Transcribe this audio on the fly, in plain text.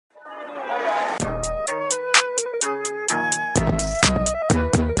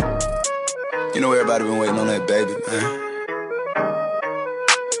know everybody been waiting on that baby, man.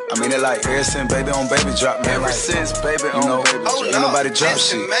 I mean, it like ever since baby on baby drop, man. Ever since baby on baby drop. Ain't nobody drop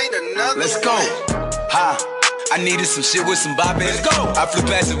shit. Let's go. Ha. I needed some shit with some bop in it. Let's go. I flew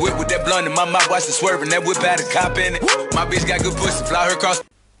past the whip with that blunt in my mouth, watched it swerving. That whip had a cop in it. My bitch got good pussy, fly her across.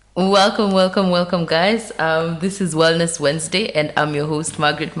 Welcome, guys. This is Wellness Wednesday, and I'm your host,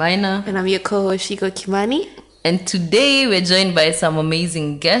 Margaret Minor. And I'm your co-host, Shiko Kimani. And today we're joined by some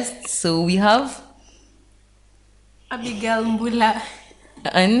amazing guests. So we have Abigail Mbula.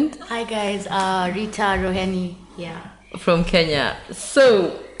 And hi guys, Rita Roheni here from Kenya.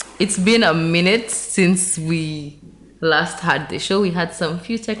 So it's been a minute since we last had the show. We had some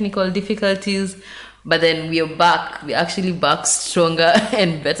few technical difficulties, but then we are back. We're actually back stronger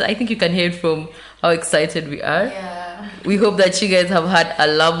and better. I think you can hear it from how excited we are. Yeah. We hope that you guys have had a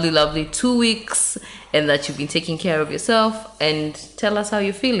lovely 2 weeks and that you've been taking care of yourself, and tell us how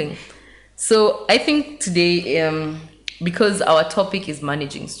you're feeling. So I think today, because our topic is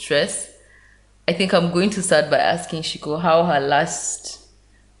managing stress, I think I'm going to start by asking Shiko how her last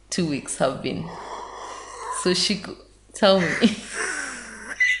 2 weeks have been. So Shiko, tell me.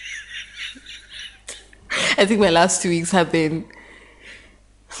 I think my last 2 weeks have been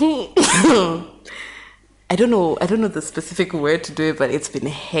I don't know the specific word to do it, but it's been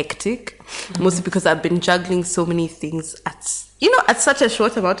hectic. Mm-hmm. Mostly because I've been juggling so many things at such a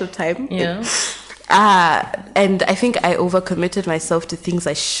short amount of time. Yeah. And I think I overcommitted myself to things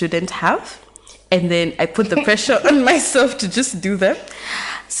I shouldn't have. And then I put the pressure on myself to just do them.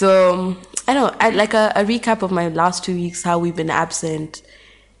 So, I know, like a recap of my last 2 weeks, how we've been absent.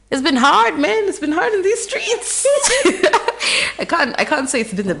 It's been hard, man. It's been hard in these streets. I can't say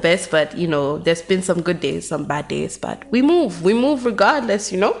it's been the best, but, there's been some good days, some bad days. But we move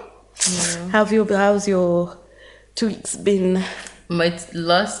regardless, Yeah. How's your 2 weeks been? My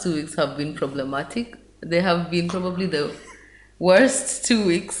last 2 weeks have been problematic. They have been probably the worst 2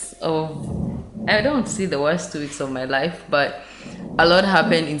 weeks I don't see the worst 2 weeks of my life, but a lot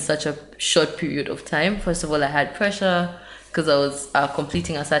happened in such a short period of time. First of all, I had pressure because I was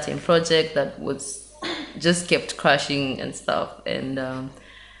completing a certain project that was just kept crashing and stuff. And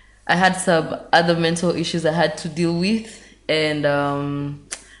I had some other mental issues I had to deal with. And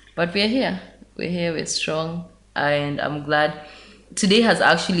but we're here. We're strong. And I'm glad. Today has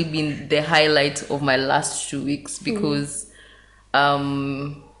actually been the highlight of my last 2 weeks because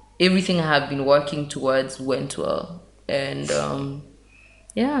everything I have been working towards went well. And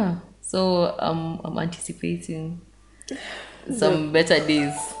so I'm anticipating some better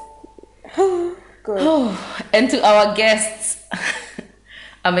days. Good. And to our guests,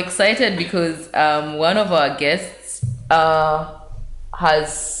 I'm excited because one of our guests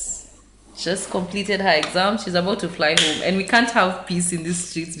has just completed her exam. She's about to fly home, and we can't have peace in these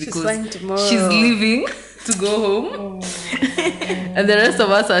streets because she's leaving to go home. And the rest of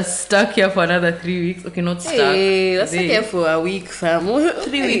us are stuck here for another 3 weeks. Okay, not stuck. Hey, let's stay here for a week, fam.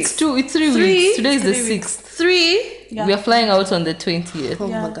 3 weeks. It's 3 weeks. Today is the 6th. 3? Yeah. We are flying out on the 20th. Oh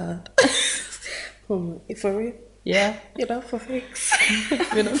my God. For real? Yeah. For fakes.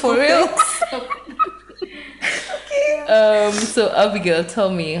 For real? So Abigail, tell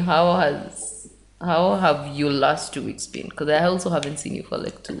me, how have your last 2 weeks been? Because I also haven't seen you for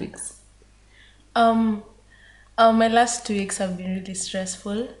like 2 weeks. My last 2 weeks have been really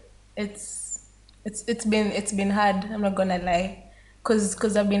stressful. It's been hard. I'm not gonna lie,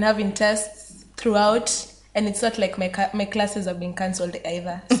 because I've been having tests throughout, and it's not like my classes have been cancelled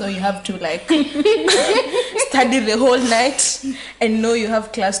either. So you have to like study the whole night, and know you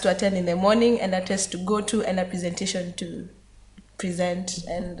have class to attend in the morning, and a test to go to, and a presentation to present.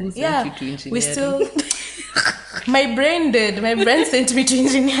 And we still. My brain sent me to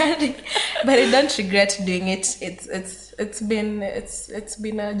engineering, but I don't regret doing it. It's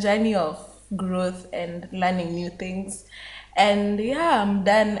been a journey of growth and learning new things. And I'm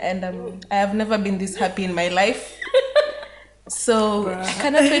done, and I have never been this happy in my life. So I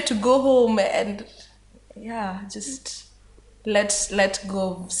cannot wait to go home and just let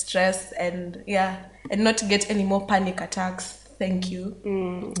go of stress and not get any more panic attacks. Thank you.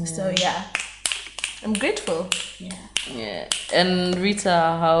 So I'm grateful. Yeah. And Rita,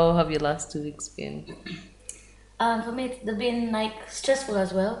 how have your last 2 weeks been? For me, they've been like stressful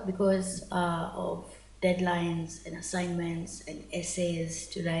as well because of deadlines and assignments and essays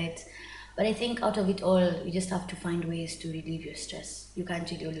to write. But I think out of it all, you just have to find ways to relieve your stress. You can't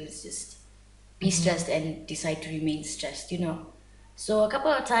really always just be stressed and decide to remain stressed, So a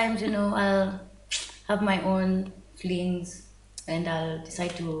couple of times, I'll have my own flings and I'll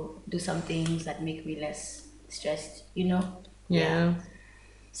decide to do some things that make me less stressed, Yeah.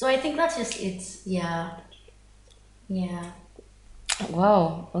 So I think that's just it. Yeah.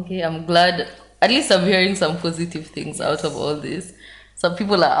 Wow. Okay, I'm glad. At least I'm hearing some positive things out of all this. Some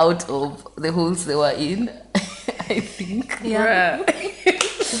people are out of the holes they were in. I think. Yeah.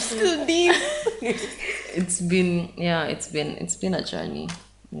 Still deep. It's been a journey.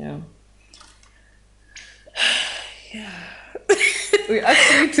 Yeah. We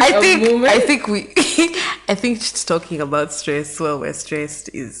actually took a moment. I think just talking about stress while we're stressed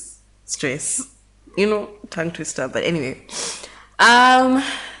is stress. Tongue twister. But anyway,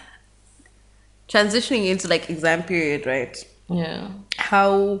 transitioning into like exam period, right? Yeah.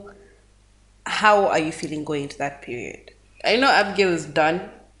 How are you feeling going into that period? I know Abigail is done.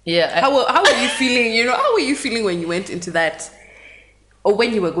 Yeah. How are you feeling? How were you feeling when you went into that, or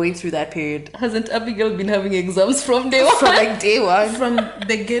when you were going through that period? Hasn't Abigail been having exams from day one? From like day one, From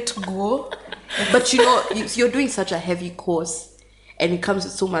the get-go. but you're doing such a heavy course, and it comes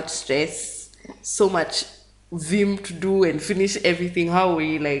with so much stress, so much vim to do and finish everything. How were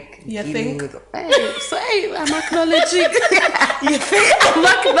you like? You dealing think? with? I'm acknowledging. You think? I'm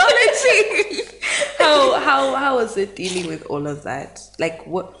acknowledging. How was it dealing with all of that? Like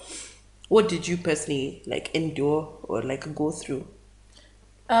what did you personally like endure or like go through?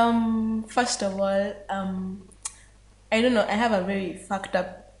 First of all, I don't know. I have a very fucked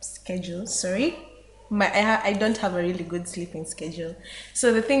up schedule. Sorry, I don't have a really good sleeping schedule.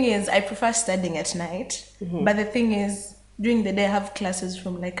 So the thing is, I prefer studying at night. But the thing is, during the day, I have classes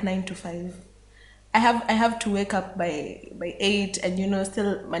from like 9 to 5. I have to wake up by 8 and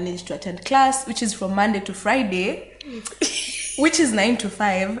still manage to attend class, which is from Monday to Friday, which is 9 to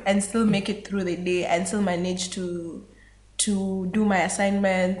 5, and still make it through the day and still manage to do my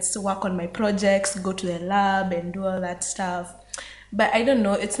assignments, work on my projects, go to the lab and do all that stuff. But I don't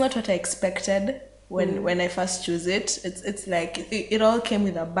know, it's not what I expected when I first chose it. It's like it all came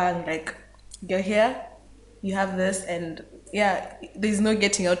with a bang. Like, you're here, you have this, and yeah, there's no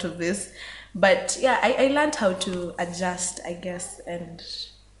getting out of this. But yeah, I learned how to adjust, I guess, and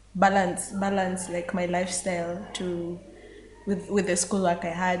balance like my lifestyle with the schoolwork I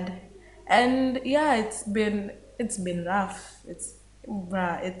had. And yeah, it's been rough.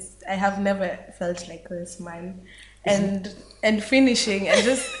 I have never felt like this, man. And finishing and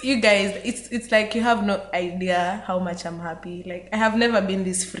just you guys, it's like you have no idea how much I'm happy. Like, I have never been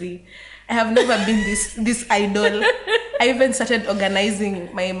this free. I have never been this idle. I even started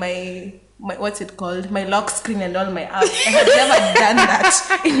organizing my what's it called? My lock screen and all my apps. I have never done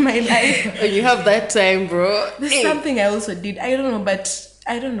that in my life. Oh, you have that time, bro. There's something I also did. I don't know, but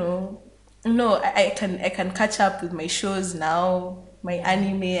I don't know. No, I can catch up with my shows now, my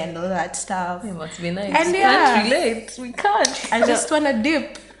anime and all that stuff. It must be nice. And We yeah. can't relate. We can't. I just wanna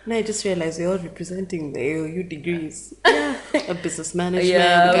dip. Now I just realized we're all representing the AOU degrees. A business management.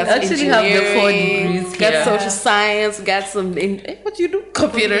 Yeah, we we got actually have the 4 engineering, degrees got here. social science, got some. What do you do?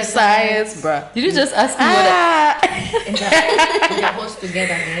 Computer science, bruh. Did you just ask me what And they're host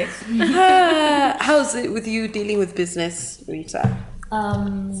together, guys. How's it with you dealing with business, Rita?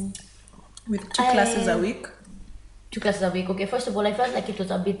 With 2 classes a week. 2 classes a week. Okay, first of all, I felt like it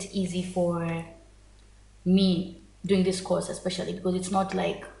was a bit easy for me doing this course, especially because it's not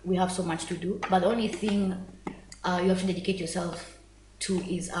like we have so much to do. But the only thing you have to dedicate yourself to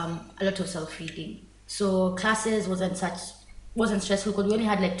is a lot of self-reading. So classes wasn't stressful because we only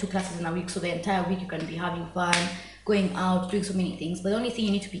had like 2 classes in a week. So the entire week you can be having fun, going out, doing so many things. But the only thing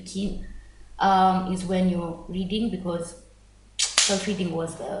you need to be keen is when you're reading, because self-reading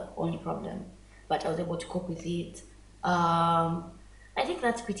was the only problem. But I was able to cope with it. I think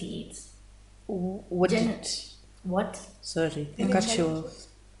that's pretty it. What? Sorry, I cut you off.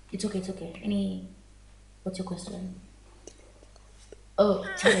 It's okay. What's your question? Oh,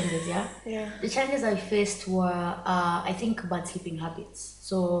 challenges, yeah? Yeah. The challenges I faced were, I think, bad sleeping habits.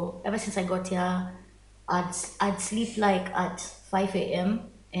 So ever since I got here, I'd sleep like at 5 a.m.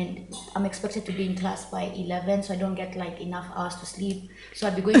 and I'm expected to be in class by 11, so I don't get like enough hours to sleep. So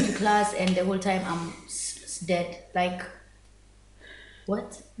I'd be going to class and the whole time I'm dead. Like,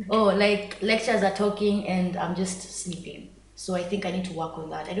 what? Oh, like lecturers are talking and I'm just sleeping. So I think I need to work on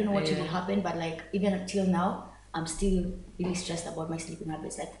that. I don't know what will happen, but like even until now, I'm still really stressed about my sleeping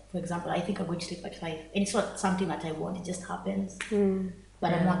habits. Like, for example, I think I'm going to sleep at 5, and it's not something that I want, it just happens.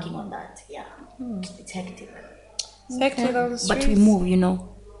 But I'm working on that. Yeah. It's hectic. But we move, you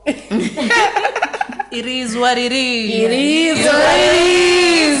know. It is what it is. It is what it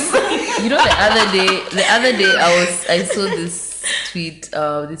is. You know, the other day I saw this tweet,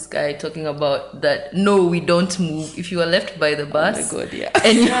 this guy talking about that. No, we don't move. If you are left by the bus, Oh my God, yeah.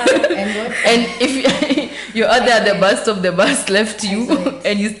 and And what? and if You're out there at the bus stop, the bus left you,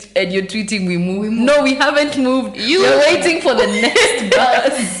 and you're tweeting, we move. No, we haven't moved. You're waiting for the next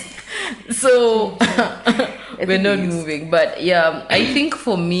bus. So we're not moving. But yeah, I think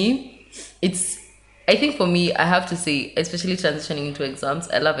for me, I have to say, especially transitioning into exams,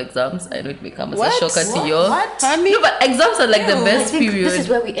 I love exams. I know it may come as a shocker to you. What? No, but exams are like the best period. This is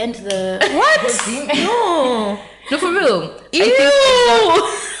where we end the No, for real. I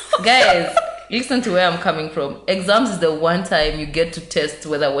think guys, listen to where I'm coming from. Exams is the one time you get to test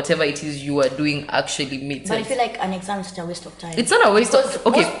whether whatever it is you are doing actually meets But I it. feel like an exam is such a waste of time. It's not a waste because of...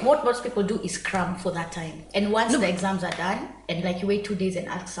 Okay. what most people do is cram for that time. And once the exams are done, and like you wait 2 days and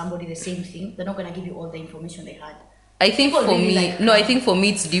ask somebody the same thing, they're not going to give you all the information they had. I think People for really me... like No, I think for me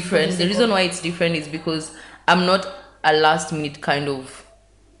it's different. The reason why it's different is because I'm not a last minute kind of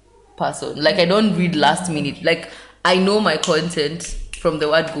person. Like, I don't read last minute. Like, I know my content from the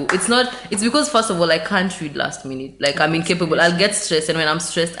word go. It's because, first of all, I can't read last minute. Like, I'm incapable. I'll get stressed, and when I'm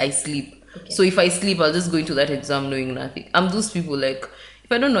stressed, I sleep. Okay. So if I sleep, I'll just go into that exam knowing nothing. I'm those people, like,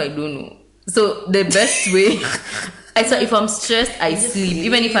 if I don't know, I don't know. So the best way... if I'm stressed, I sleep.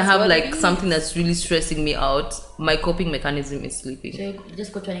 Even if I have like something that's really stressing me out, my coping mechanism is sleeping. So you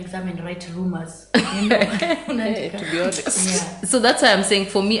just go to an exam and write rumors. You know? To be honest. Yeah. So that's why I'm saying,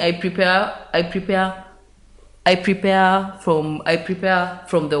 for me, I prepare from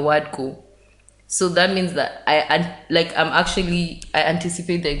the word go. So that means that I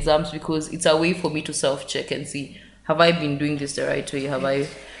anticipate the exams because it's a way for me to self-check and see, have I been doing this the right way? Yeah.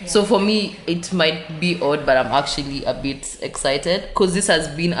 So for me, it might be odd, but I'm actually a bit excited because this has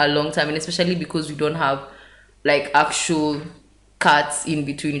been a long time, and especially because we don't have like actual cuts in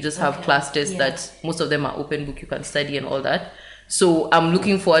between. You just have class tests that most of them are open book, you can study and all that. So I'm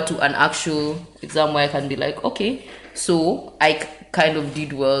looking forward to an actual exam where I can be like, okay, so I kind of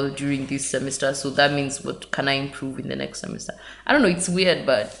did well during this semester, so that means what can I improve in the next semester? I don't know, it's weird,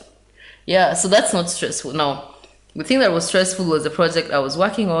 but yeah, so that's not stressful. Now, the thing that was stressful was the project I was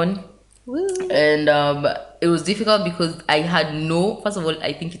working on. Woo. And it was difficult because I had first of all,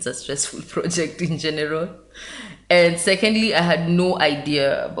 I think it's a stressful project in general. And secondly, I had no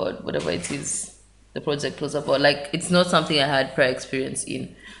idea about whatever it is the project was about. Like, it's not something I had prior experience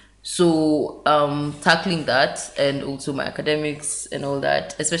in. So tackling that and also my academics and all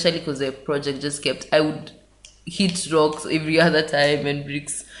that, especially because the project just I would hit rocks every other time and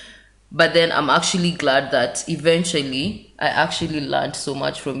bricks. But then I'm actually glad that eventually I actually learned so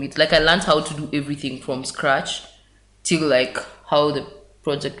much from it. Like, I learned how to do everything from scratch till like how the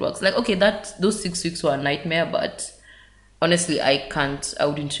project works. Like, okay, those 6 weeks were a nightmare, but honestly, I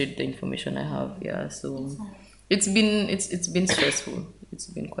wouldn't trade the information I have. Yeah, so it's been stressful. It's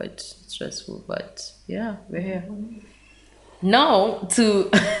been quite stressful, but yeah, we're here. Now to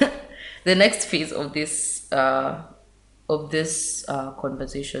the next phase of this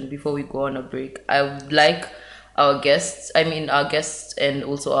conversation before we go on a break. I would like our guests and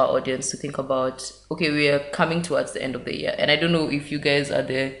also our audience to think about, okay, we are coming towards the end of the year, and I don't know if you guys are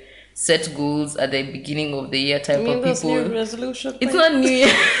the set goals at the beginning of the year type of people. New resolution it's not New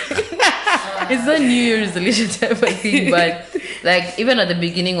Year. It's not New Year resolution type of thing, but like even at the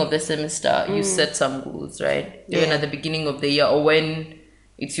beginning of the semester, you set some goals, right? Yeah. Even at the beginning of the year, or when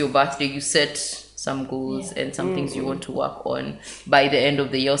it's your birthday, you set some goals and some things you want to work on by the end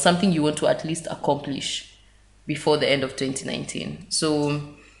of the year, or something you want to at least accomplish before the end of 2019. So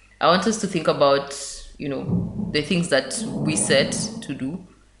I want us to think about, the things that we set to do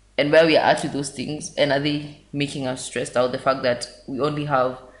and where we are at with those things, and are they making us stressed out? The fact that we only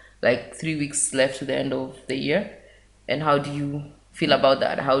have like 3 weeks left to the end of the year, and how do you feel about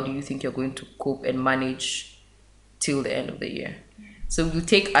that? How do you think you're going to cope and manage till the end of the year? So we'll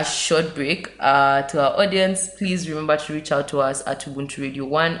take a short break. To our audience, please remember to reach out to us at Ubuntu Radio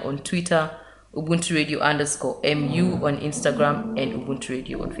 1 on Twitter, Ubuntu Radio _MU on Instagram, and Ubuntu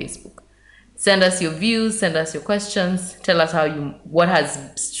Radio on Facebook. Send us your views, send us your questions, tell us what has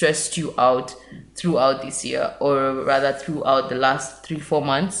stressed you out throughout this year, or rather throughout the last 3-4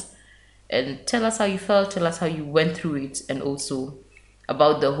 months, and tell us how you felt, tell us how you went through it, and also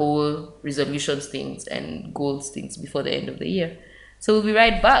about the whole resolutions things and goals things before the end of the year. So we'll be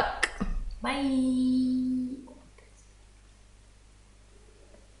right back. Bye.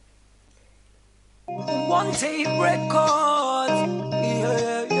 One tape records.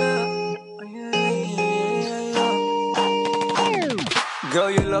 Girl,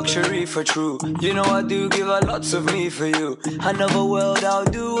 you luxury for true. You know I do give a lots of me for you. Another world I'll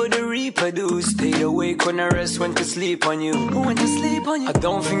do what the reaper do. Stayed awake when I rest, went to sleep on you. I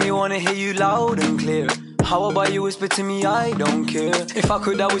don't think you wanna hear you loud and clear. How about you whisper to me, I don't care. If I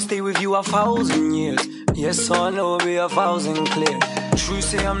could, I would stay with you 1,000 years. Yes, I know it'll be 1,000 clear. True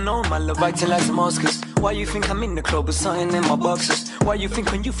say I'm known, my love acting like Damascus. Why you think I'm in the club with something in my boxes? Why you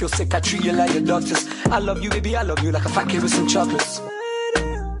think when you feel sick I treat you like the doctors? I love you, baby, I love you like a fat kid with some chocolates.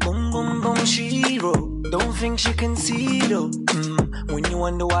 Boom, boom, boom, she wrote. Don't think she can see though. When you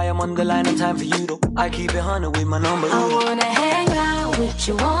wonder why I'm on the line in time for you though, I keep it 100 with my number. I wanna hang out with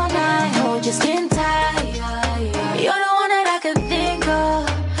you all night, hold your skin tight. You're the one that I can think of,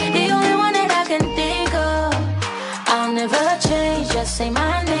 the only one that I can think of. I'll never change, just say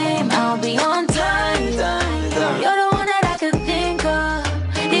my name, I'll be on time. You're the one that I can think of,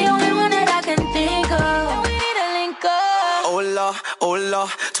 the only one that I can think of. We need to link up. Oh la,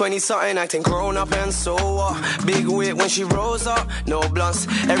 20-something acting grown up and so big wit when she rolls up, no blunts.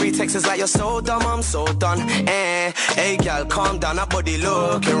 Every text is like you're so dumb, I'm so done. Hey gal, calm down, that body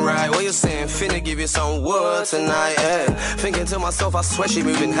looking right. What you saying? Finna give you some wood tonight. Thinking to myself, I swear she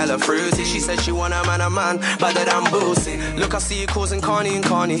moving hella fruity. She said she want a man, better than Boosie. Look, I see you causing Carney and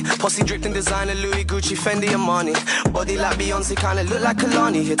Carney. Posse dripped in designer, Louis, Gucci, Fendi and Money. Body like Beyonce, kinda look like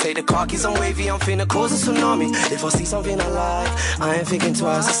Kalani. Here, take the car keys, I'm wavy, I'm finna cause a tsunami. If I see something I like, I ain't thinking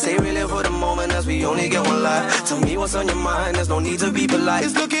twice. I stay real for the moment as we only get one life. Tell me what's on your mind, there's no need to be polite.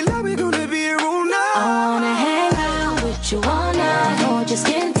 It's looking like we're gonna be here all night. I wanna hang out with you all night, hold your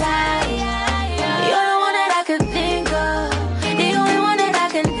skin tight. You're the one that I could think of, the only one that I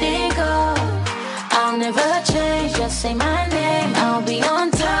can think of. I'll never change, just say my name, I'll be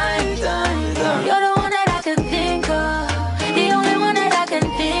on time. You're the one that I could think of, the only one that I can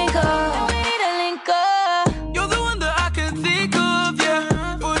think of. We need to link up. You're the one that I can think of,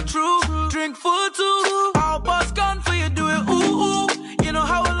 yeah. For true, drink for two. I'll bust gun for you, do it, ooh, ooh. You know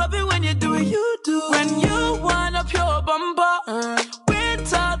how I love it when you do it, you do. When you wind up your bumper,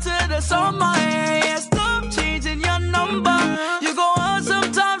 winter to the summer, yeah. Stop changing your number. You go on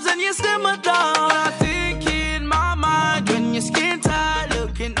sometimes and you simmer down. I think in my mind when your skin tight,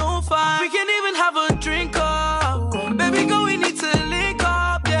 looking no fine. We can even have a drink up, baby girl, we need to link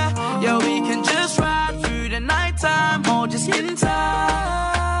up, yeah. Yeah, we can just ride through the nighttime, hold your skin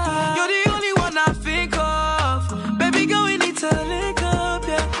tight. You're the only one I think of, baby girl, we need to link up,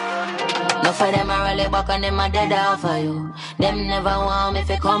 yeah. No for them I really back and them I dead off for you. Them never want me if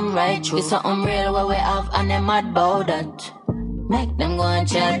it come right true. It's something real what we have and them mad about that. Make them go and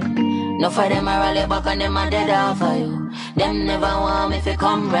check. No for them I really back and them I dead off for you. Them never want me if it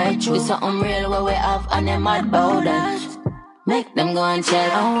come right true. It's something real what we have and them mad about that. Make them go and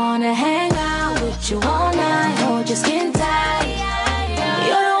check. I wanna hang out with you all night, hold your skin tight.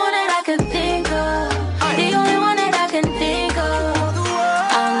 You're the one that I can think of, the only one that I can think of.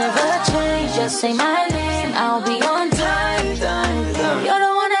 I'll never change, just say my name, I'll be on time. You're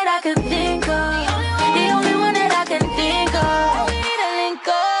the one that I can think of, the only one that I can think of. We need to link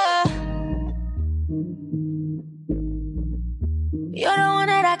up. You're the one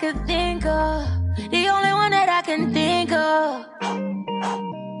that I can think of, the only one that I can think of.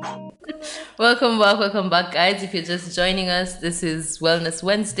 Welcome back, guys. If you're just joining us, this is Wellness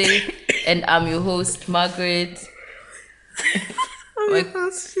Wednesday, and I'm your host, Margaret.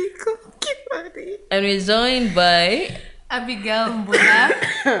 And we're joined by Abigail Mbula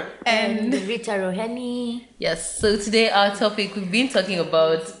And Rita Roheni. Yes, so today our topic, we've been talking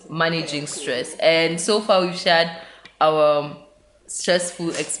about managing stress, and so far we've shared our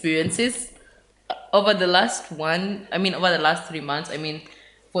stressful experiences over the last 3 months,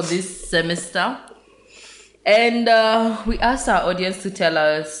 for this semester. And we asked our audience to tell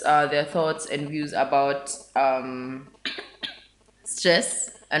us their thoughts and views about stress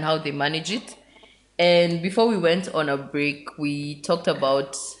and how they manage it. And before we went on a break, we talked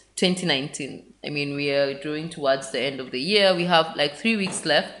about 2019. We are drawing towards the end of the year. We have like 3 weeks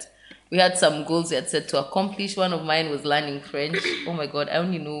left. We had some goals we had set to accomplish. One of mine was learning French. Oh my God, I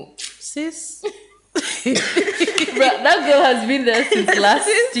only know. Sis. That girl has been there since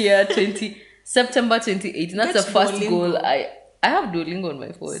last year, September 2018. That's the first Duolingo. goal. I have Duolingo on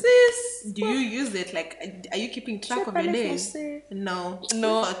my phone. Sis. Do you use it? Like, are you keeping track of your days? No.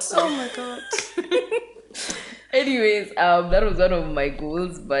 Thought so. Oh my God. Anyways, that was one of my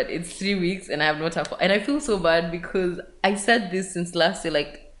goals, but it's 3 weeks and I have not and I feel so bad because I said this since last year,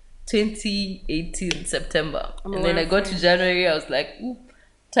 like 2018 September, and then I got to January, I was like, ooh,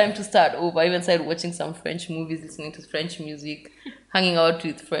 time to start over. I even started watching some French movies, listening to French music, hanging out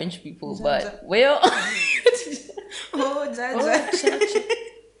with French people. But well, you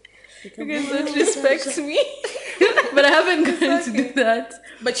guys don't respect me. But I haven't gone to do that.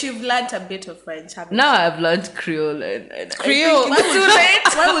 But you've learned a bit of French, haven't Now I've learned Creole and Creole.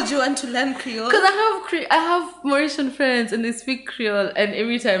 Why would you want to learn Creole? because I have Mauritian friends and they speak Creole, and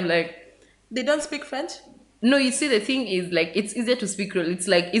every time like They don't speak French? No, you see, the thing is, like, it's easier to speak Creole. It's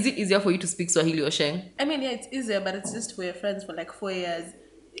like, is it easier for you to speak Swahili or Sheng? I mean, yeah, it's easier, but it's just for your friends for like 4 years.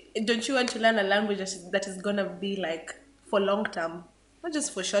 Don't you want to learn a language that is gonna be like for long term, not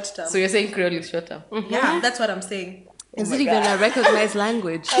just for short term? So you're saying Creole is shorter? Yeah, that's what I'm saying. Is it even a recognized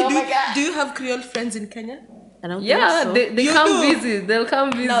language? Do you have Creole friends in Kenya? I don't Yeah, think so. they come visit. They'll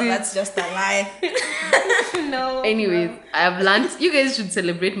come visit. No, that's just a lie. No. Anyways, I have learned. You guys should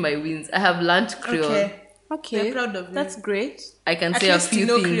celebrate my wins. I have learned Creole. Okay, We're proud of you. that's great. I can At say a least few you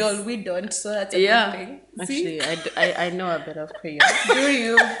know things. Creole, we don't, so that's a Yeah. good thing. Actually, I know a bit of Creole. Do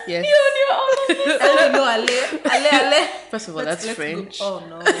you? Yes. I know Ale. First of all, Let's that's go. French. Oh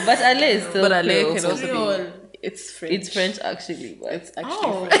no. But Ale is still But Ale Creole, can so also Creole. be. It's French. it's French actually. But It's actually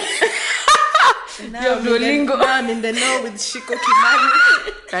Oh. French. Now I'm in the know with Shiko Kimani.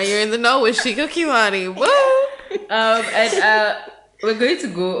 Now you're in the know with Shiko Kimani. Woo! and we're going to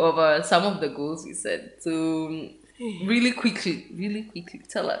go over some of the goals we set. So really quickly,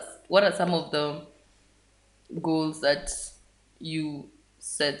 tell us what are some of the goals that you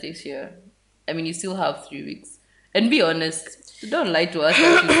set this year. I mean, you still have 3 weeks, and be honest. Don't lie to us.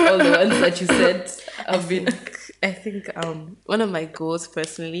 All the ones that you said have been. I think one of my goals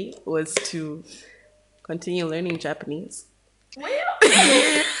personally was to continue learning Japanese.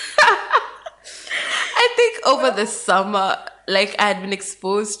 I think over the summer, like I had been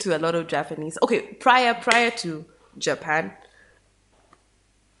exposed to a lot of Japanese. Okay, prior to Japan.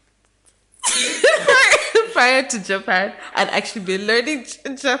 Prior to Japan, I'd actually been learning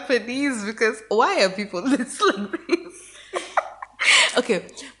Japanese because why are people this like this? Okay,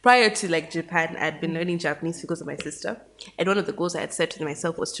 prior to like Japan, I'd been learning Japanese because of my sister. And one of the goals I had set to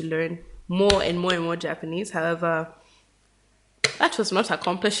myself was to learn more and more Japanese. However, that was not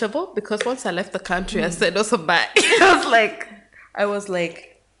accomplishable because once I left the country, I said also back. I was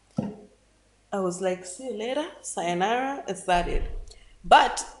like, see you later, sayonara, is that it?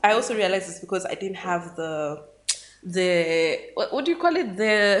 But I also realized it's because I didn't have the what do you call it?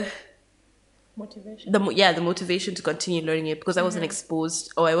 The motivation to continue learning it because I wasn't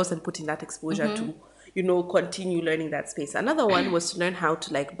exposed, or I wasn't put in that exposure to, continue learning that space. Another one was to learn how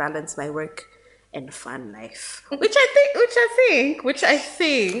to like balance my work and fun life, which I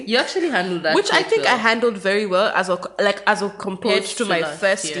think You actually handled that. which I quite think I well. handled very well as compared Post to my last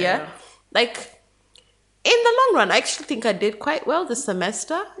first year, year. yeah. Like in the long run, I actually think I did quite well this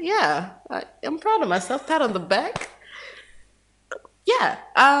semester. Yeah, I'm proud of myself. Pat on the back. Yeah,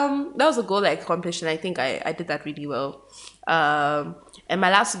 that was a goal I accomplished, and I think I did that really well. And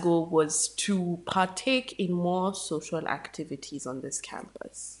my last goal was to partake in more social activities on this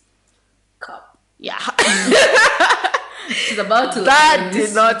campus. Yeah. She's about to. That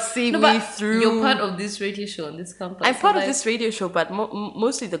did not see me but through. You're part of this radio show on this campus. I'm part of Like, this radio show, but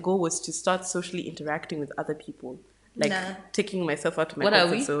mostly the goal was to start socially interacting with other people, like taking myself out of my What are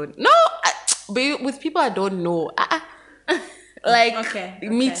comfort we? zone. No, but with people I don't know. Like Okay.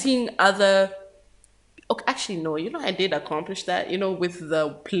 meeting other. Okay, actually, no. I did accomplish that. With the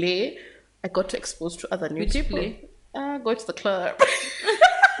play, I got to expose to other new Which people. play? Go to the club.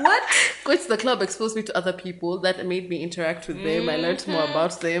 What? Going to the club exposed me to other people that made me interact with them. I learned more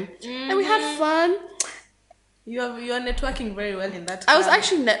about them, and we had fun. You are networking very well in that. I was club.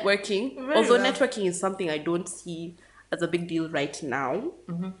 actually networking, Very although well. networking is something I don't see as a big deal right now.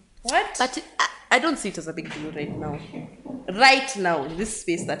 What? But I don't see it as a big deal right now. Right now, in this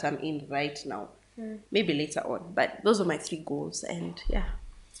space that I'm in right now. Maybe later on. But those are my 3 goals, and yeah.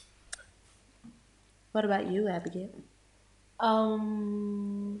 What about you, Abigail?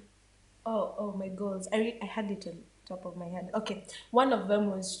 Oh, my goals. I had it on top of my head. Okay, one of them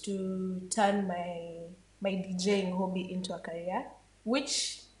was to turn my DJing hobby into a career,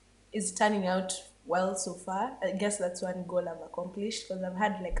 which is turning out well so far. I guess that's one goal I've accomplished because I've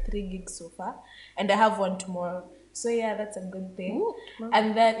had like 3 gigs so far, and I have one tomorrow. So yeah, that's a good thing. Ooh,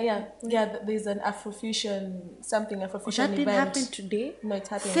 and then there's an Afrofusion That didn't event. happen today? No, it's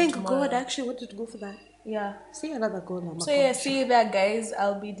happening Thank tomorrow. God, I actually wanted to go for that. Yeah. See another goal now. So yeah, see you there, guys.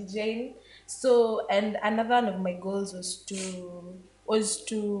 I'll be DJing. So, and another one of my goals was to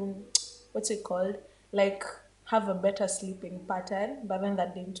what's it called? Like have a better sleeping pattern. But then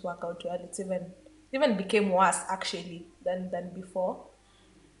that didn't work out well. It's even became worse actually than before.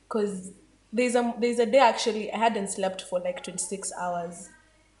 Cause there's a day actually I hadn't slept for like 26 hours.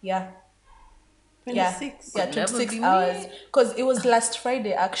 Yeah. 26? Yeah, Could never 26 be me. hours. Because it was last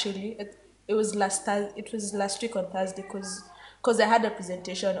Friday actually. It was last week on Thursday because I had a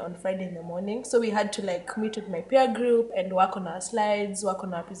presentation on Friday in the morning. So we had to like meet with my peer group and work on our slides, work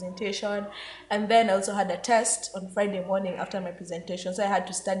on our presentation. And then I also had a test on Friday morning after my presentation. So I had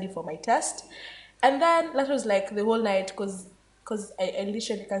to study for my test. And then that was like the whole night because I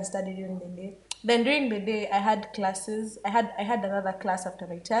literally can't study during the day. Then during the day I had classes. I had another class after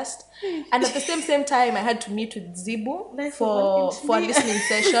my test, and at the same time I had to meet with Zibu for a listening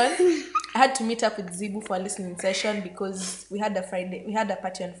session. I had to meet up with Zibu for a listening session because we had a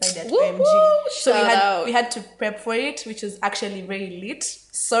party on Friday at OMG. So we had to prep for it, which was actually very lit.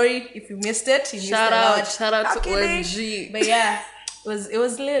 Sorry if you missed it. You missed Shout a out lot. to OMG. But yeah. It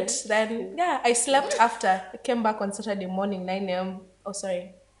was lit. Then I slept after. I came back on Saturday morning, 9 a.m. Oh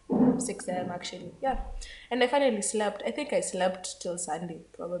sorry, 6 a.m. actually. Yeah. And I finally slept. I think I slept till Sunday,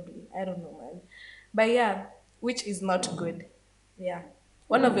 probably. I don't know, man. But yeah, which is not good. Yeah.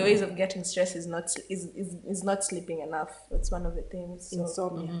 One of the ways of getting stress is not sleeping enough. That's one of the things. So,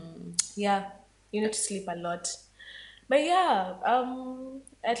 Insomnia. yeah. You need to sleep a lot. But yeah,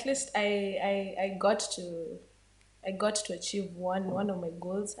 at least I got to achieve one of my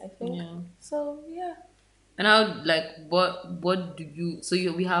goals, I think. Yeah. So yeah. And how, like, what do you? So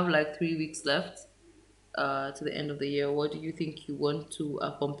we have like 3 weeks left, to the end of the year. What do you think you want to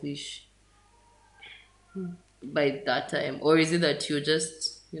accomplish by that time, or is it that you're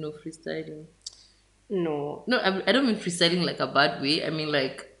just freestyling? No, I don't mean freestyling like a bad way. I mean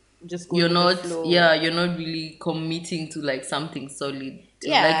like just go with the flow. you're not really committing to like something solid.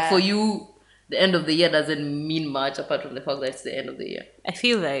 Yeah. Like for you, the end of the year doesn't mean much apart from the fact that it's the end of the year. I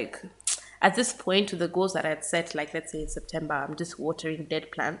feel like at this point, with the goals that I'd set, like let's say in September, I'm just watering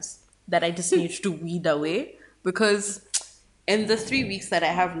dead plants that I just need to weed away, because in the 3 weeks that I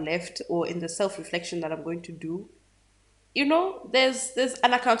have left, or in the self-reflection that I'm going to do, there's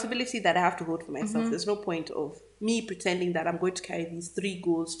an accountability that I have to hold for myself. There's no point of me pretending that I'm going to carry these 3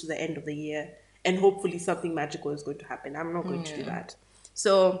 goals to the end of the year and hopefully something magical is going to happen. I'm not going to do that.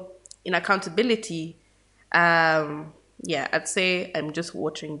 So in accountability, I'd say I'm just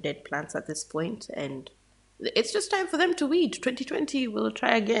watering dead plants at this point, and it's just time for them to weed. 2020, we'll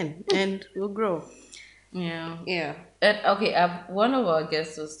try again and we'll grow. Yeah. And okay, one of our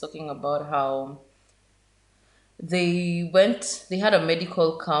guests was talking about how they had a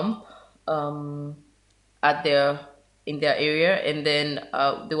medical camp in their area, and then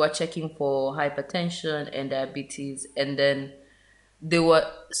they were checking for hypertension and diabetes, and then they were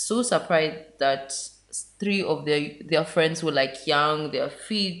so surprised that 3 of their friends were like young, they're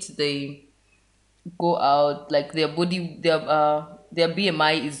fit, they go out, like their body, their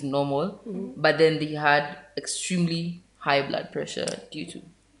BMI is normal, but then they had extremely high blood pressure due to.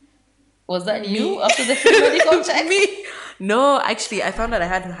 Was that you after the medical check? Me? No, actually, I found out I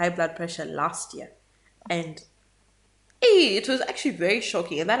had high blood pressure last year, and it was actually very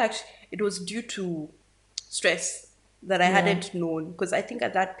shocking. And it was due to stress that I hadn't known, because I think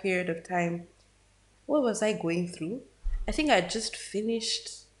at that period of time, what was I going through? I think I just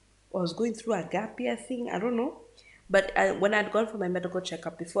finished. I was going through a gap year thing. I don't know, but when I'd gone for my medical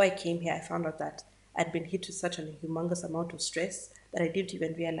checkup before I came here, I found out that I'd been hit with such a humongous amount of stress that I didn't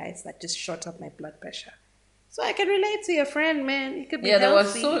even realize that just shot up my blood pressure. So I can relate to your friend, man. It could be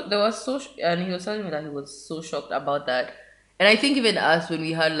healthy. And he was telling me that he was so shocked about that. And I think even us, when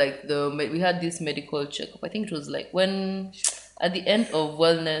we had like we had this medical checkup, I think it was like when at the end of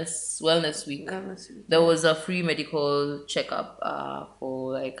wellness week, there was a free medical checkup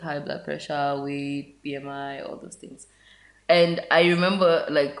for like high blood pressure, weight, BMI, all those things. And I remember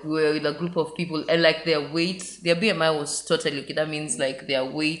like we were with a group of people, and like their BMI was totally okay. That means like their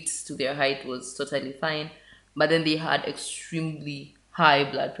weight to their height was totally fine, but then they had extremely high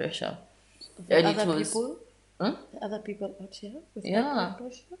blood pressure. The other people out here with high blood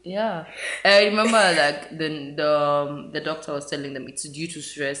pressure? Yeah. I remember like the doctor was telling them it's due to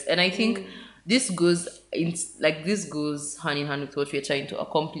stress, and I think this goes hand in hand with what we're trying to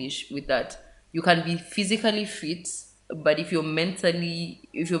accomplish, with that you can be physically fit, but if you're mentally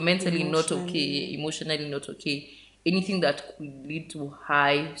not okay, emotionally not okay, anything that could lead to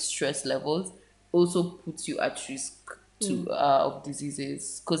high stress levels also puts you at risk of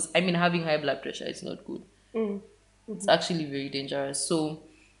diseases. Because I mean, having high blood pressure is not good. It's actually very dangerous. So,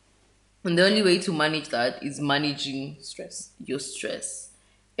 and the only way to manage that is managing your stress.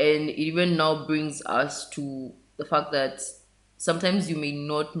 And it even now brings us to the fact that sometimes you may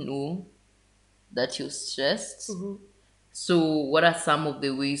not know that you're stressed. So what are some of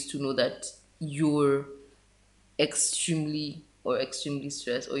the ways to know that you're extremely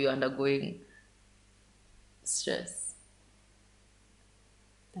stressed, or you're undergoing stress?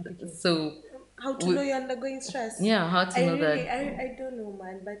 So how to know you're undergoing stress? Yeah, how to know that? I don't know,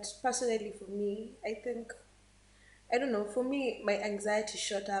 man. But personally, for me, I think, I don't know. For me, my anxiety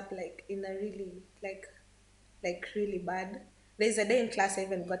shot up like in a really really bad. there's a day in class I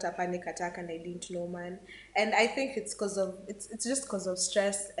even got a panic attack and I didn't know, man. And I think it's it's just because of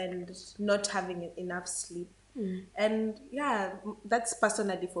stress and not having enough sleep. And yeah, that's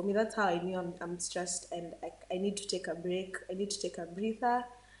personally for me. That's how I knew I'm stressed and I need to take a break. I need to take a breather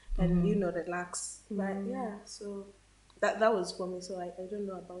and relax. But yeah, so that was for me. So I don't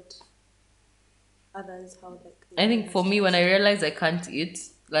know about others how like. I think for me, when I realize I can't eat,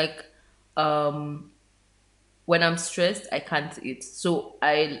 like, when I'm stressed, I can't eat. So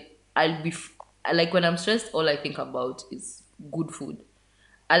I'll be like, when I'm stressed, all I think about is good food.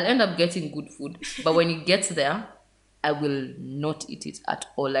 I'll end up getting good food, but when it gets there, I will not eat it at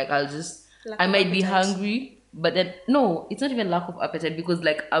all. Like, I might be hungry, but then no, it's not even lack of appetite, because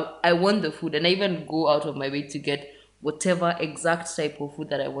like I want the food, and I even go out of my way to get whatever exact type of food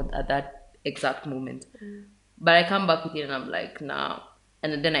that I want at that exact moment. But I come back with it and I'm like, nah,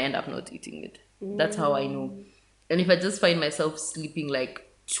 and then I end up not eating it. That's how I know. And if I just find myself sleeping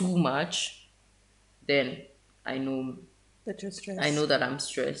like too much, then I know That you're stressed. I know that I'm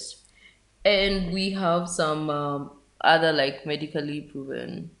stressed. And we have some other like medically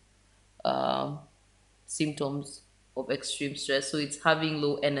proven symptoms of extreme stress. So it's having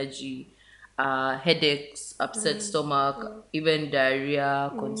low energy, headaches, upset stomach, even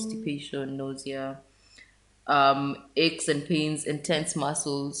diarrhea, constipation, nausea, aches and pains, intense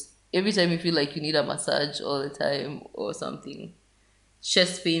muscles. Every time you feel like you need a massage all the time or something.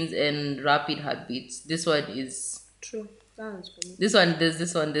 Chest pains and rapid heartbeats. This one is True. That one's for me.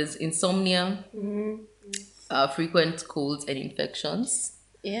 There's insomnia, frequent colds and infections,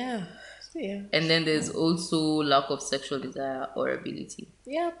 Yeah. and then there's also lack of sexual desire or ability.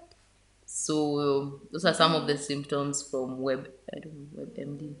 Yep. So those are some of the symptoms from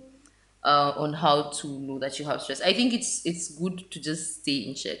WebMD on how to know that you have stress. I think it's good to just stay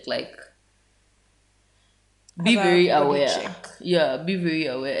in check, like be Have a very body aware. check. Yeah, be very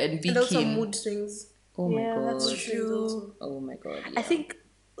aware and be And also keen. mood swings. Oh my Yeah, god. that's true. Oh my god. I Yeah. think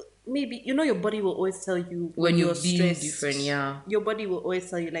maybe your body will always tell you when you're you're being stressed. different, yeah. Your body will always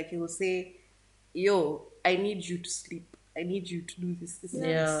tell you, like, it will say, "Yo, I need you to sleep. I need you to do this."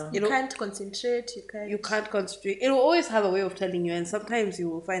 Yeah. You can't concentrate. You can't concentrate. It will always have a way of telling you, and sometimes you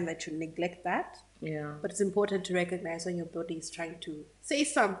will find that you neglect that. Yeah. But it's important to recognize when your body is trying to say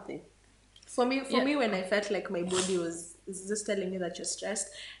something. For me, when I felt like my body was just telling me that you're stressed,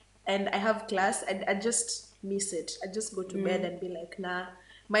 and I have class, I just miss it. I just go to bed and be like, nah,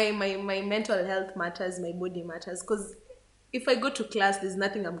 my mental health matters, my body matters. Because if I go to class, there's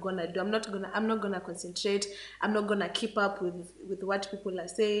nothing I'm gonna do. I'm not gonna concentrate. I'm not gonna keep up with what people are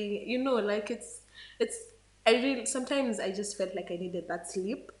saying. Like it's. Sometimes I just felt like I needed that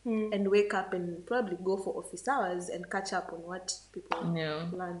sleep and wake up and probably go for office hours and catch up on what people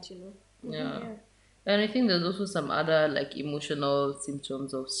learned. Yeah. And I think there's also some other like emotional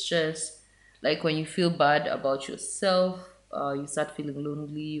symptoms of stress, like when you feel bad about yourself, you start feeling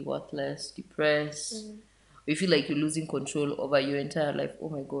lonely, worthless, depressed. You feel like you're losing control over your entire life. Oh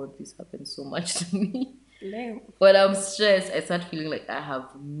my god, this happens so much to me. When I'm stressed, I start feeling like I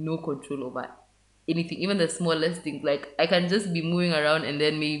have no control over anything, even the smallest thing. Like I can just be moving around and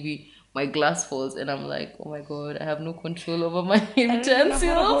then maybe my glass falls and I'm like, oh my god, I have no control over my utensils.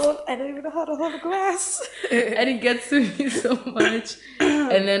 I don't even know how to hold a glass. And it gets to me so much.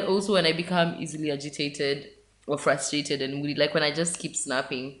 And then also when I become easily agitated or frustrated and moody, like when I just keep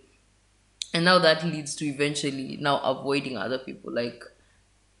snapping. And now that leads to eventually now avoiding other people. Like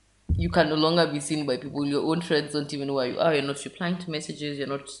you can no longer be seen by people. Your own friends don't even know where you are. You're not replying to messages. You're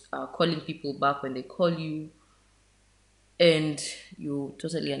not calling people back when they call you. And you're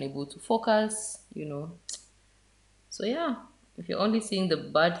totally unable to focus, So yeah, if you're only seeing the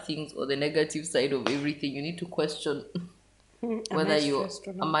bad things or the negative side of everything, you need to question whether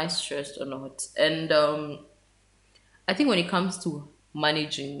am I stressed or not. And I think when it comes to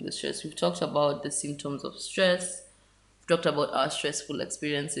managing the stress, we've talked about the symptoms of stress. We've talked about our stressful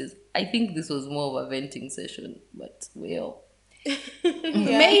experiences. I think this was more of a venting session, but well,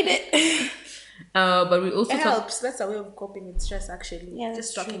 Made it. But we also It helps. That's a way of coping with stress, actually. Yeah,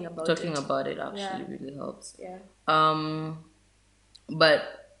 just that's talking about talking it. about it actually really helps. Yeah. But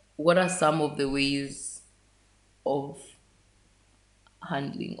what are some of the ways of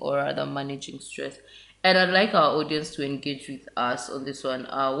handling or rather managing stress? And I'd like our audience to engage with us on this one.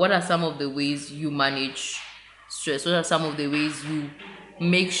 What are some of the ways you manage stress? What are some of the ways you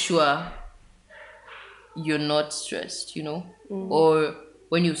make sure you're not stressed, Or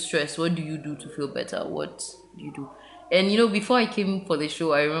when you're stressed, what do you do to feel better? What do you do? And before I came for the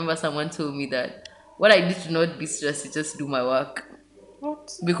show, I remember someone told me that what I do to not be stressed is just do my work.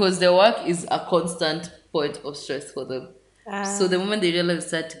 What? Because their work is a constant point of stress for them. So the moment they realize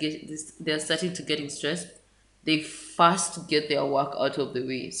they're starting to getting stressed, they first get their work out of the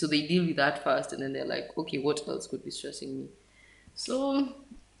way. So they deal with that first, and then they're like, okay, what else could be stressing me? So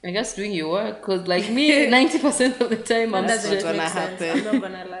I guess doing your work, because like me, 90% of the time I'm Doesn't stressed. make sense. I'm not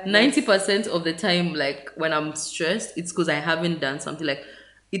gonna lie. 90% of the time, like when I'm stressed, it's because I haven't done something. Like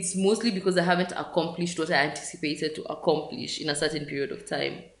it's mostly because I haven't accomplished what I anticipated to accomplish in a certain period of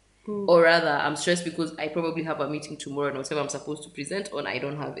time. Or rather, I'm stressed because I probably have a meeting tomorrow and whatever I'm supposed to present on, I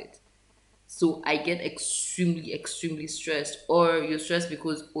don't have it. So I get extremely, extremely stressed. Or you're stressed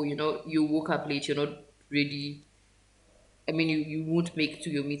because, you woke up late, you're not ready. I mean, you won't make it to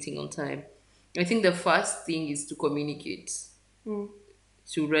your meeting on time. I think the first thing is to communicate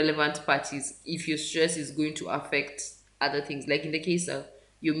to relevant parties if your stress is going to affect other things. Like in the case that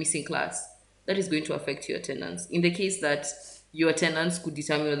you're missing class, that is going to affect your attendance. In the case that your attendance could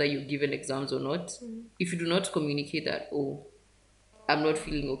determine whether you're given exams or not, if you do not communicate that, I'm not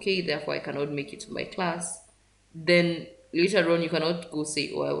feeling okay, therefore I cannot make it to my class, then later on you cannot go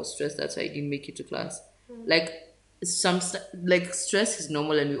say, I was stressed, that's why I didn't make it to class. Like stress is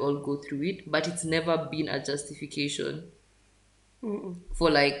normal and we all go through it, but it's never been a justification for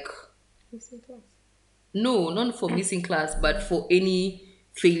no, not for missing class, but for any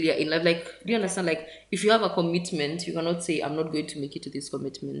failure in life. Like, do you understand? Like, if you have a commitment, you cannot say, I'm not going to make it to this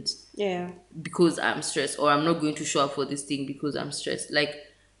commitment because I'm stressed, or I'm not going to show up for this thing because I'm stressed. Like,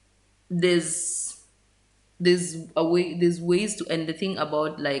 there's ways to end. The thing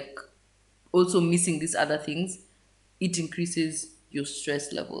about like also missing these other things, it increases your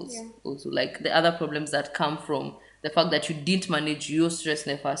stress levels. Also, like the other problems that come from the fact that you didn't manage your stress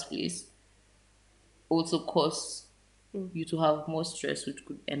in the first place also cause you to have more stress, which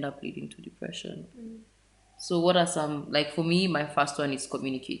could end up leading to depression. So what are some, like for me, my first one is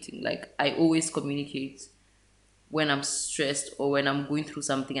communicating. Like I always communicate when I'm stressed or when I'm going through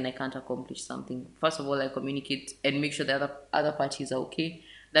something and I can't accomplish something. First of all, I communicate and make sure the other parties are okay.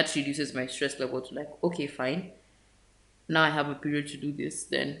 That reduces my stress level to like, okay, fine. Now I have a period to do this.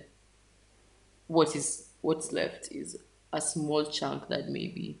 Then what's left is a small chunk that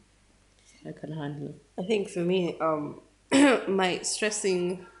maybe I can handle. I think for me, my stress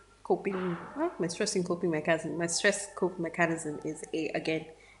coping mechanism is again,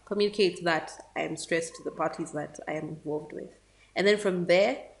 communicate that I am stressed to the parties that I am involved with. And then from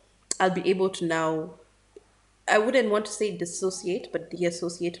there, I'll be able to now, I wouldn't want to say dissociate, but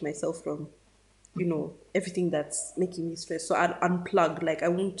deassociate myself from, everything that's making me stressed. So I'll unplug, like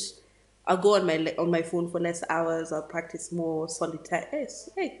I'll go on my phone for less hours. I'll practice more solitary.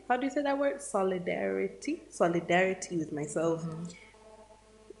 Hey, how do you say that word? Solidarity with myself.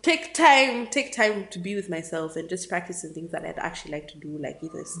 Take time to be with myself and just practice the things that I'd actually like to do, like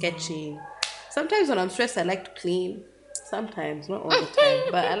either sketching. Sometimes when I'm stressed, I like to clean. Sometimes, not all the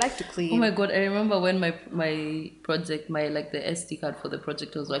time, but I like to clean. Oh my god, I remember when my project, the SD card for the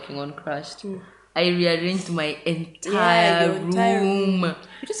project I was working on crashed. I rearranged my entire room.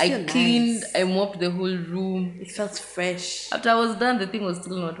 I cleaned, nice. I mopped the whole room. It felt fresh. After I was done, the thing was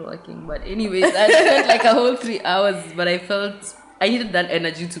still not working. But anyways, I spent like a whole 3 hours, but I felt I needed that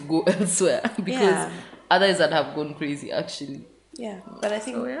energy to go elsewhere because others would have gone crazy actually. Yeah, but I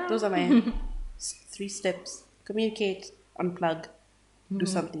think those are my 3 steps. Communicate, unplug, do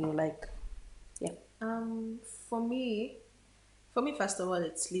something you like. Yeah. For me, first of all,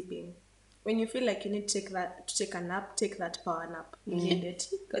 it's sleeping. When you feel like you need to take a nap, take that power nap. You need it.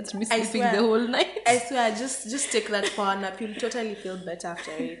 That's me sleeping the whole night. I swear, just take that power nap. You'll totally feel better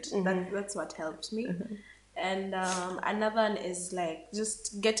after it. That's what helped me. And another one is like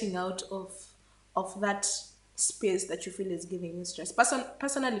just getting out of that space that you feel is giving you stress.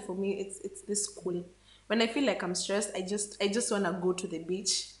 Personally, for me, it's this school. When I feel like I'm stressed, I just want to go to the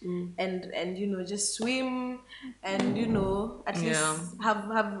beach and just swim and at least have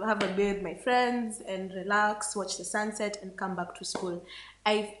a day with my friends and relax, watch the sunset and come back to school.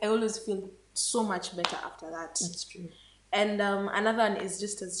 I always feel so much better after that. That's true. And another one is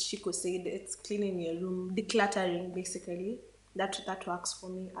just as Shiko said, it's cleaning your room, decluttering basically. That works for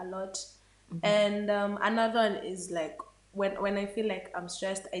me a lot. And another one is like when I feel like I'm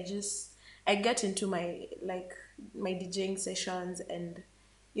stressed, I get into my DJing sessions and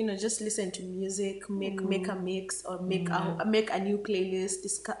just listen to music, make a mix or make a new playlist,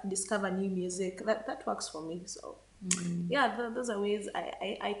 discover new music. That works for me. So those are ways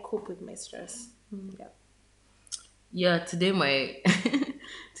I cope with my stress.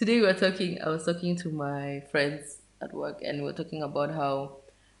 Today I was talking to my friends at work and we were talking about how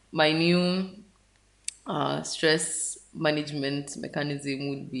my new stress management mechanism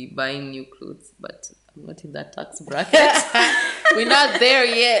would be buying new clothes, but I'm not in that tax bracket. We're not there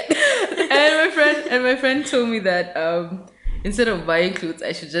yet. And my friend told me that instead of buying clothes,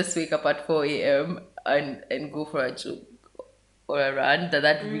 I should just wake up at 4 a.m. and go for a jog or a run.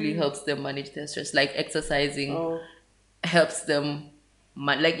 That really helps them manage their stress. Like exercising helps them.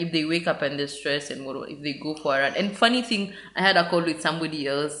 Like if they wake up and they're stressed and if they go for a run. And funny thing, I had a call with somebody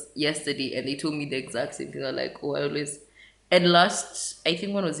else yesterday and they told me the exact same thing. They're like, oh, I always... And last, I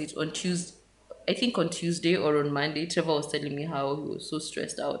think when was it? On Tuesday or on Monday, Trevor was telling me how he was so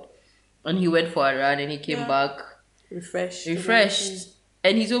stressed out. And he went for a run and he came back refreshed.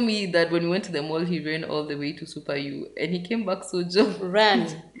 And he told me that when we went to the mall, he ran all the way to Super U. And he came back so jumped. Ran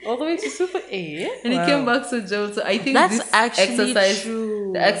all the way to Super A? And he came back so jumped. So I think that's this actually exercise,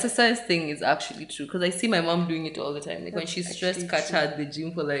 true. The exercise thing is actually true. Because I see my mom doing it all the time. Like when she's stressed, catch her at the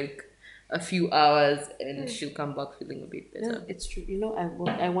gym for like a few hours and she'll come back feeling a bit better. Yeah, it's true. You know,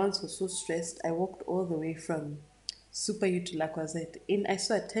 I once was so stressed. I walked all the way from Super U to La Croisette in, I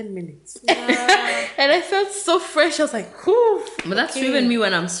saw 10 minutes. And I felt so fresh. I was like, whew. But that's true. Even me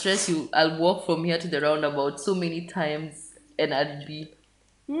when I'm stressed, I'll walk from here to the roundabout so many times and I'd be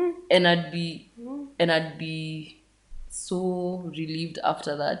so relieved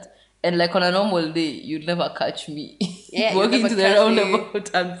after that. And like on a normal day, you'd never catch me walking to the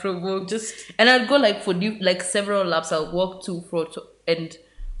roundabout and provoke. And I'd go like for several laps. I'll walk and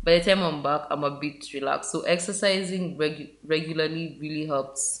by the time I'm back, I'm a bit relaxed. So exercising regularly really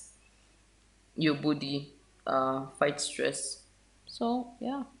helps your body fight stress. So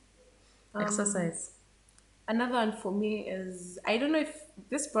yeah, exercise. Another one for me is, I don't know if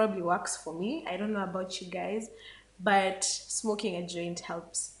this probably works for me. I don't know about you guys, but smoking a joint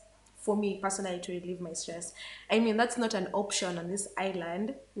helps. For me personally, to relieve my stress. I mean, that's not an option on this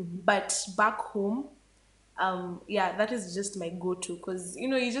island, but back home, that is just my go-to, because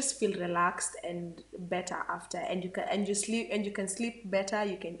you just feel relaxed and better after, and you can sleep better,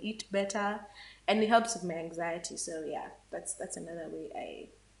 you can eat better, and it helps with my anxiety. So yeah, that's another way I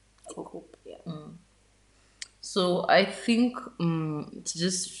cope. Yeah. So I think to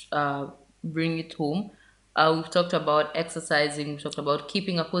just bring it home. We've talked about exercising, we've talked about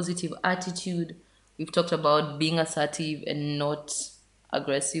keeping a positive attitude, we've talked about being assertive and not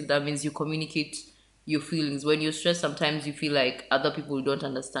aggressive. That means you communicate your feelings. When you're stressed, sometimes you feel like other people don't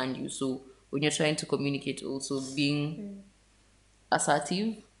understand you. So when you're trying to communicate, also being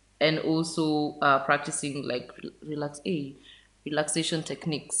assertive and also practicing like relaxation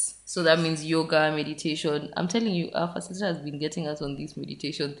techniques. So that means yoga, meditation. I'm telling you, our facilitator has been getting us on this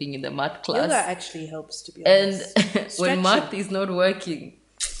meditation thing in the math class. Yoga actually helps, to be honest. And when math is not working,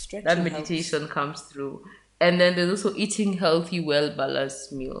 that meditation comes through. And then there's also eating healthy,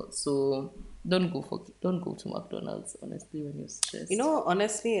 well-balanced meals. So don't go to McDonald's, honestly, when you're stressed.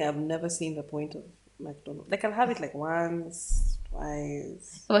 Honestly, I've never seen the point of McDonald's. Like, I'll have it like once,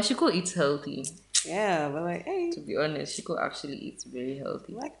 twice. But Shiko eats healthy. Yeah, but like, hey. To be honest, Shiko actually eats very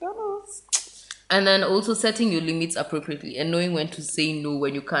healthy. McDonald's. And then also setting your limits appropriately and knowing when to say no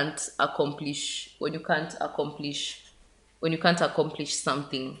when you can't accomplish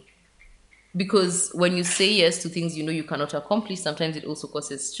something. Because when you say yes to things you cannot accomplish, sometimes it also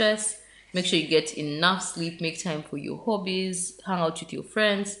causes stress. Make sure you get enough sleep, make time for your hobbies, hang out with your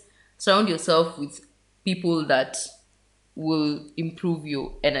friends, surround yourself with people that will improve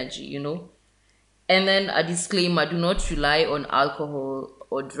your energy, And then a disclaimer, do not rely on alcohol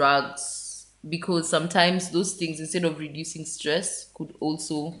or drugs, because sometimes those things, instead of reducing stress, could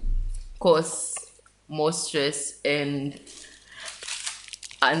also cause more stress and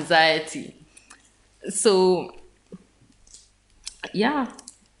anxiety. So, yeah.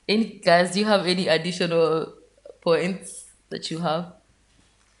 Guys, do you have any additional points that you have?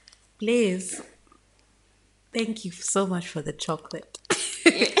 Please. Thank you so much for the chocolate.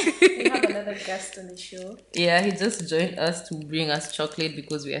 We have another guest on the show. Yeah, he just joined us to bring us chocolate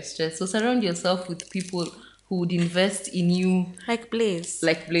because we are stressed. So surround yourself with people who would invest in you. Like Blaze.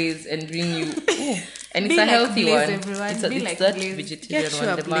 And bring you. And it's Be a like healthy Blaze, one. Everyone. It's Be like that Blaze. vegetarian Get one.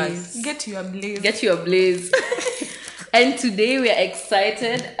 your Blaze. Get your Blaze. Get your Blaze. And today we are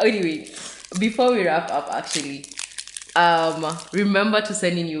excited. Anyway, before we wrap up, actually, remember to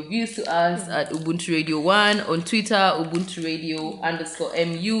send in your views to us at Ubuntu Radio 1 on Twitter, Ubuntu Radio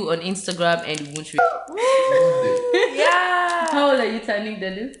 _MU on Instagram, and Ubuntu Radio. Yeah. How old are you turning,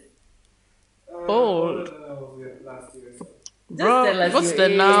 Dennis? Old. Bro, tell us what's your the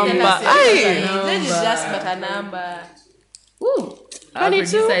age. number? That is just but a number. Ooh. Our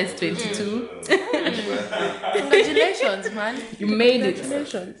producer is 22. Congratulations, man. You made it.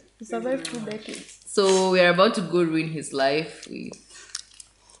 Congratulations. You survived 2 decades. So we are about to go ruin his life with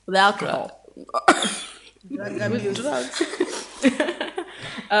alcohol. with drugs.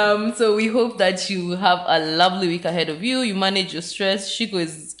 So we hope that you have a lovely week ahead of you. You manage your stress. Shiko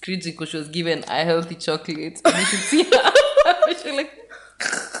is cringing because she was given a healthy chocolate. And you should see her. She's like,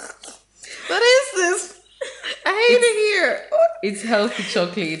 What is this? I hate it here. it's healthy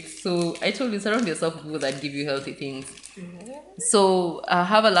chocolate. So I told you, surround yourself with people that give you healthy things. So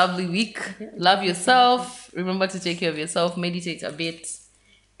have a lovely week. Love yourself. Remember to take care of yourself. Meditate a bit.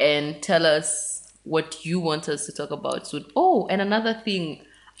 And tell us what you want us to talk about soon. Oh, and another thing.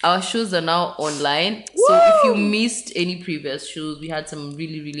 Our shows are now online. Woo! So if you missed any previous shows, we had some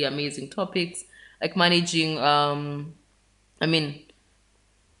really, really amazing topics. Like managing,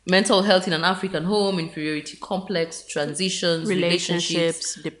 mental health in an African home, inferiority complex, transitions,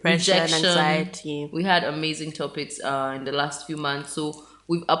 relationships, depression, rejection. anxiety. We had amazing topics in the last few months. So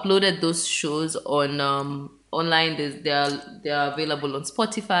we've uploaded those shows on online. They are available on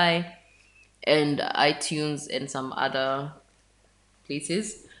Spotify and iTunes and some other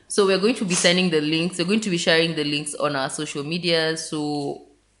places. So we're going to be sending the links. We're going to be sharing the links on our social media. So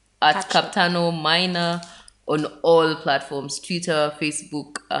at Captano Minor on all platforms, Twitter,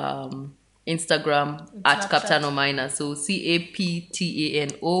 Facebook, Instagram, at Captano Minor. So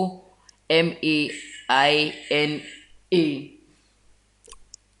CaptanoMaina.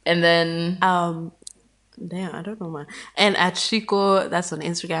 And then Damn, I don't know, man. And at Shiko, that's on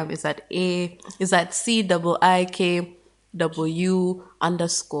Instagram, is at CIIKW_. I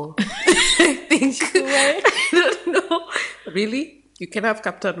think. I don't know. Really? You can have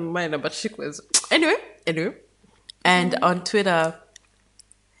Captain Minor, but Shiko is anyway. And on Twitter,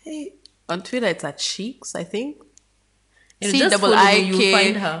 it's at Cheeks, I think. just follow me, you'll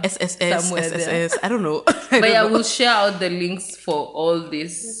find her somewhere there. I don't know. But yeah, we'll share out the links for all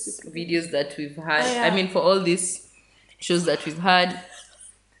these videos that we've had. I mean, for all these shows that we've had.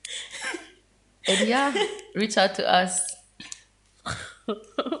 And yeah, reach out to us.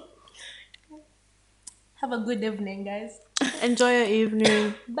 Have a good evening, guys. Enjoy your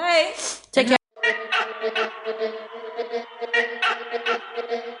evening. Bye. Take care.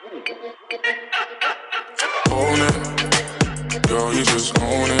 Own it, girl, you just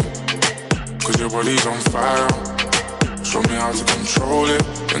own it. Cause your body's on fire. Show me how to control it.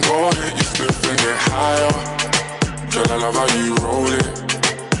 Then go ahead, you flip and get higher. Girl, I love how you roll it.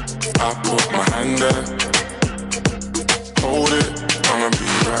 I put my hand there. Hold it, I'ma be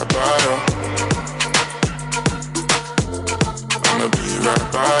right by you. I'ma be right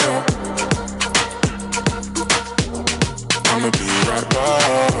by you. I'ma be right by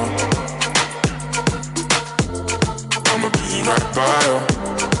you. I'ma be right by you.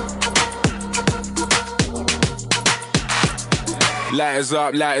 Lighters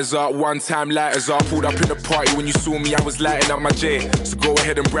up, one time lighters up. Pulled up in the party when you saw me, I was lighting up my J. So go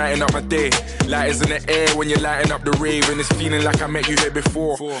ahead and brighten up my day. Lighters in the air when you're lighting up the rave. And it's feeling like I met you here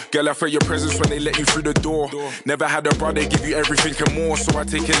before. Girl, I felt your presence when they let you through the door. Never had a brother give you everything and more. So I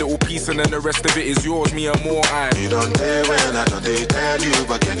take a little piece and then the rest of it is yours, me and more. You don't tell when I don't they tell you,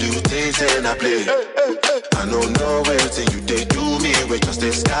 but can you taste and I play? I don't know where till you they do me, we just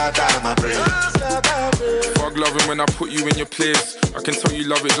they start out my brain. Fuck loving when I put you in your place. I can tell you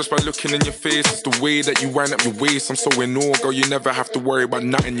love it just by looking in your face. It's the way that you wind up your waist. I'm so in awe, girl, you never have to worry about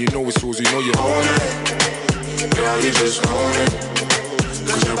nothing. You know it's yours, you know you own it. Girl, you just own it.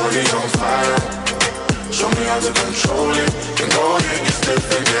 Cause your body's on fire. Show me how to control it. Then go ahead, you step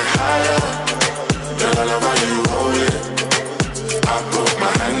and get higher. Girl, I love how you roll it. I put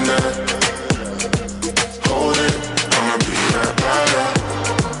my hand there. Hold it, I'ma be right by you.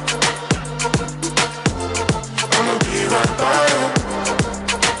 I'ma be right by you.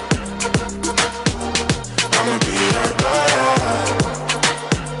 I'ma be right by you.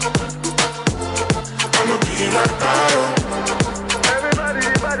 I'ma be right by you. Everybody,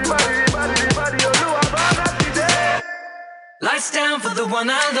 you know about that today. Lights down for the one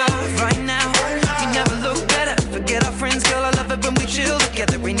I love right now. We never look better. Forget our friends, girl, I love it when we chill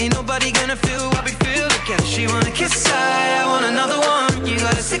together. Ain't nobody gonna feel what we feel together. She wanna kiss I want another one. You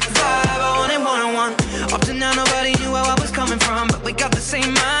got a sick vibe, I want it one-on-one. Up to now, nobody knew where I was coming from, but we got the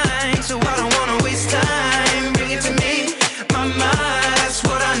same mind, so I don't wanna waste time. Bring it to me, my mind, that's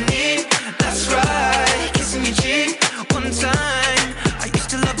what I need. That's right, kissing your cheek one time. I used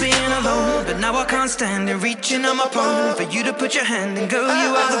to love being alone, but now I can't stand it. Reaching on my palm for you to put your hand in. Girl,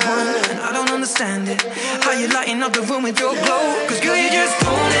 you are the one, and I don't understand it. How you lighting up the room with your glow. Cause girl, you just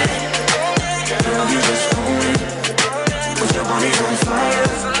own it. Girl, you just own it. Cause your body's on fire.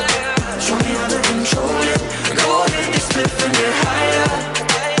 Show me how to control it. Go ahead, just flip and get higher.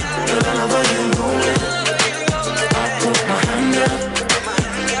 Girl, I love how you roll it. I put my hand there.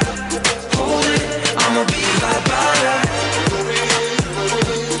 Hold